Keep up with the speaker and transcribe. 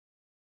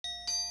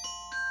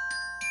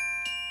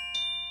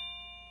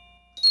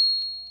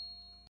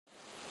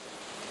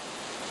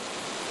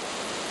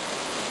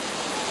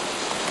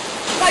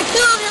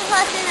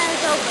lesson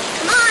is over.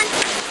 Come on!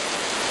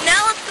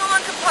 Now let's go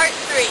on to part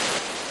 3.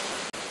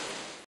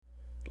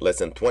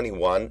 Lesson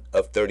 21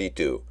 of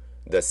 32,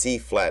 the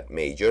C-flat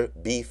major,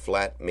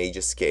 B-flat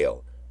major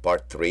scale,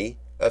 part 3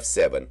 of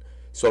 7,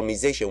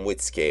 solmization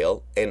with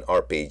scale and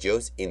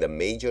arpeggios in the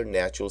major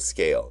natural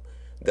scale.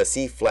 The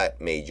C-flat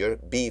major,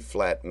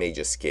 B-flat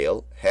major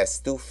scale has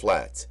 2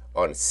 flats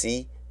on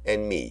C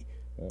and Mi,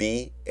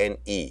 B and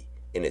E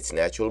in its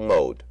natural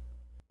mode.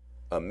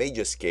 A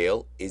major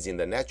scale is in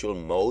the natural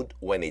mode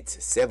when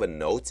its 7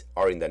 notes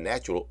are in the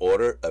natural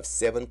order of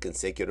 7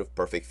 consecutive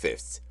perfect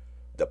fifths.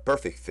 The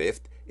perfect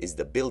fifth is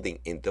the building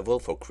interval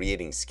for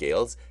creating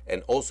scales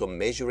and also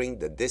measuring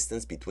the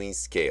distance between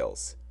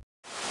scales.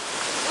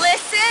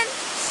 Listen,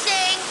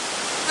 sing,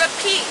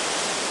 repeat.